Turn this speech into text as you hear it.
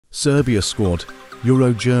Serbia squad,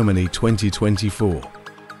 Euro Germany 2024.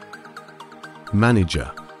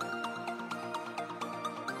 Manager: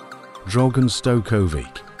 Dragan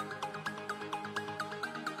Stojkovic.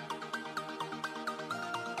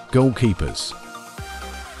 Goalkeepers: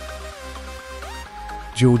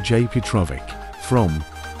 Đorđe Petrovic from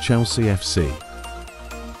Chelsea FC,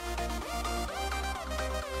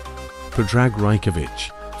 Predrag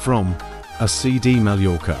Rajkovic from ACD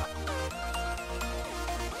Mallorca,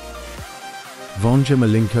 Vanja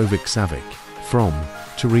Milinkovic-Savic from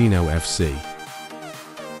Torino FC.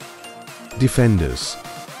 Defenders: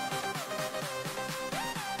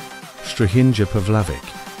 Strahinja Pavlovic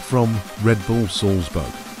from Red Bull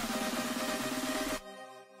Salzburg,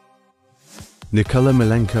 Nikola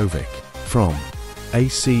Milenkovic from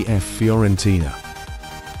ACF Fiorentina,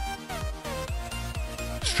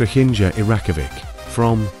 Strahinja Irakovic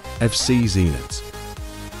from FC Zenit,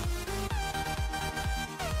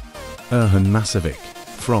 Erhan Masovic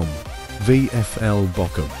from VfL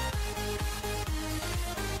Bochum,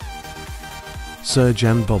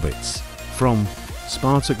 Srđan Bobic from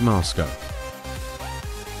Spartak Moscow,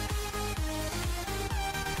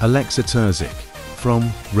 Alexa Terzic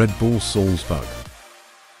from Red Bull Salzburg,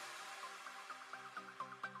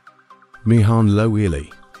 Mihan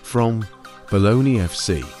Loili from Bologna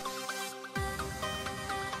FC,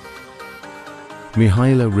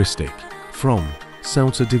 Mihailo Ristic from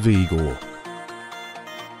Celta de Vigo,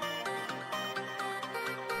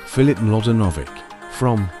 Filip Mladenovic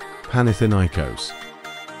from Panathinaikos,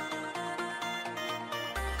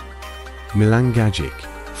 Milan Gajic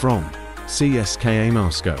from CSKA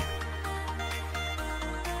Moscow.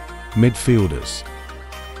 Midfielders: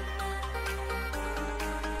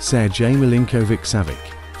 Sergej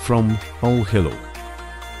Milinkovic-Savic from Al Hilal,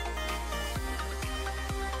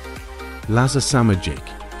 Lazar Samajic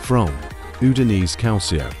from Udinese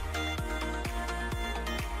Calcio,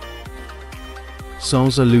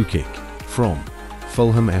 Salza Lukic from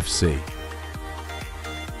Fulham FC,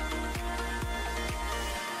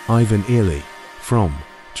 Ivan Ili from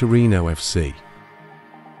Torino FC,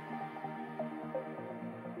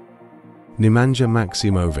 Nemanja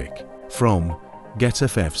Maksimovic from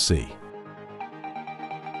Getafe FC,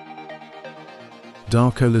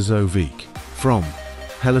 Darko Lazovic from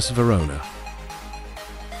Hellas Verona,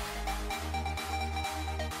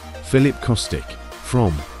 Filip Kostic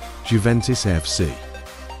from Juventus FC,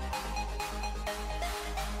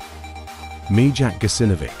 Mijak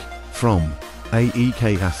Gacinovic from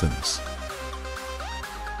AEK Athens.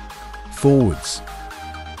 Forwards: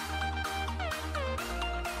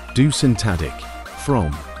 Dusan Tadic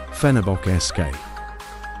from Fenerbahce SK,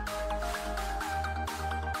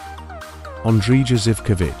 Andrija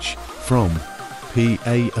Zivkovic from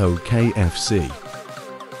PAOK FC,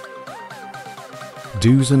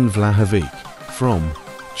 Dusan Vlahovic from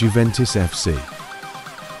Juventus FC,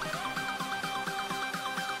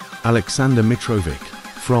 Aleksandar Mitrovic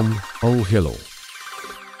from Al Hilal,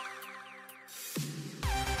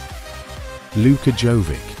 Luka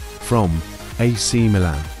Jovic from AC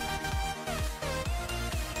Milan,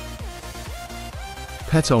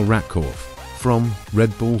 Petar Ratkov from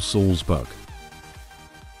Red Bull Salzburg,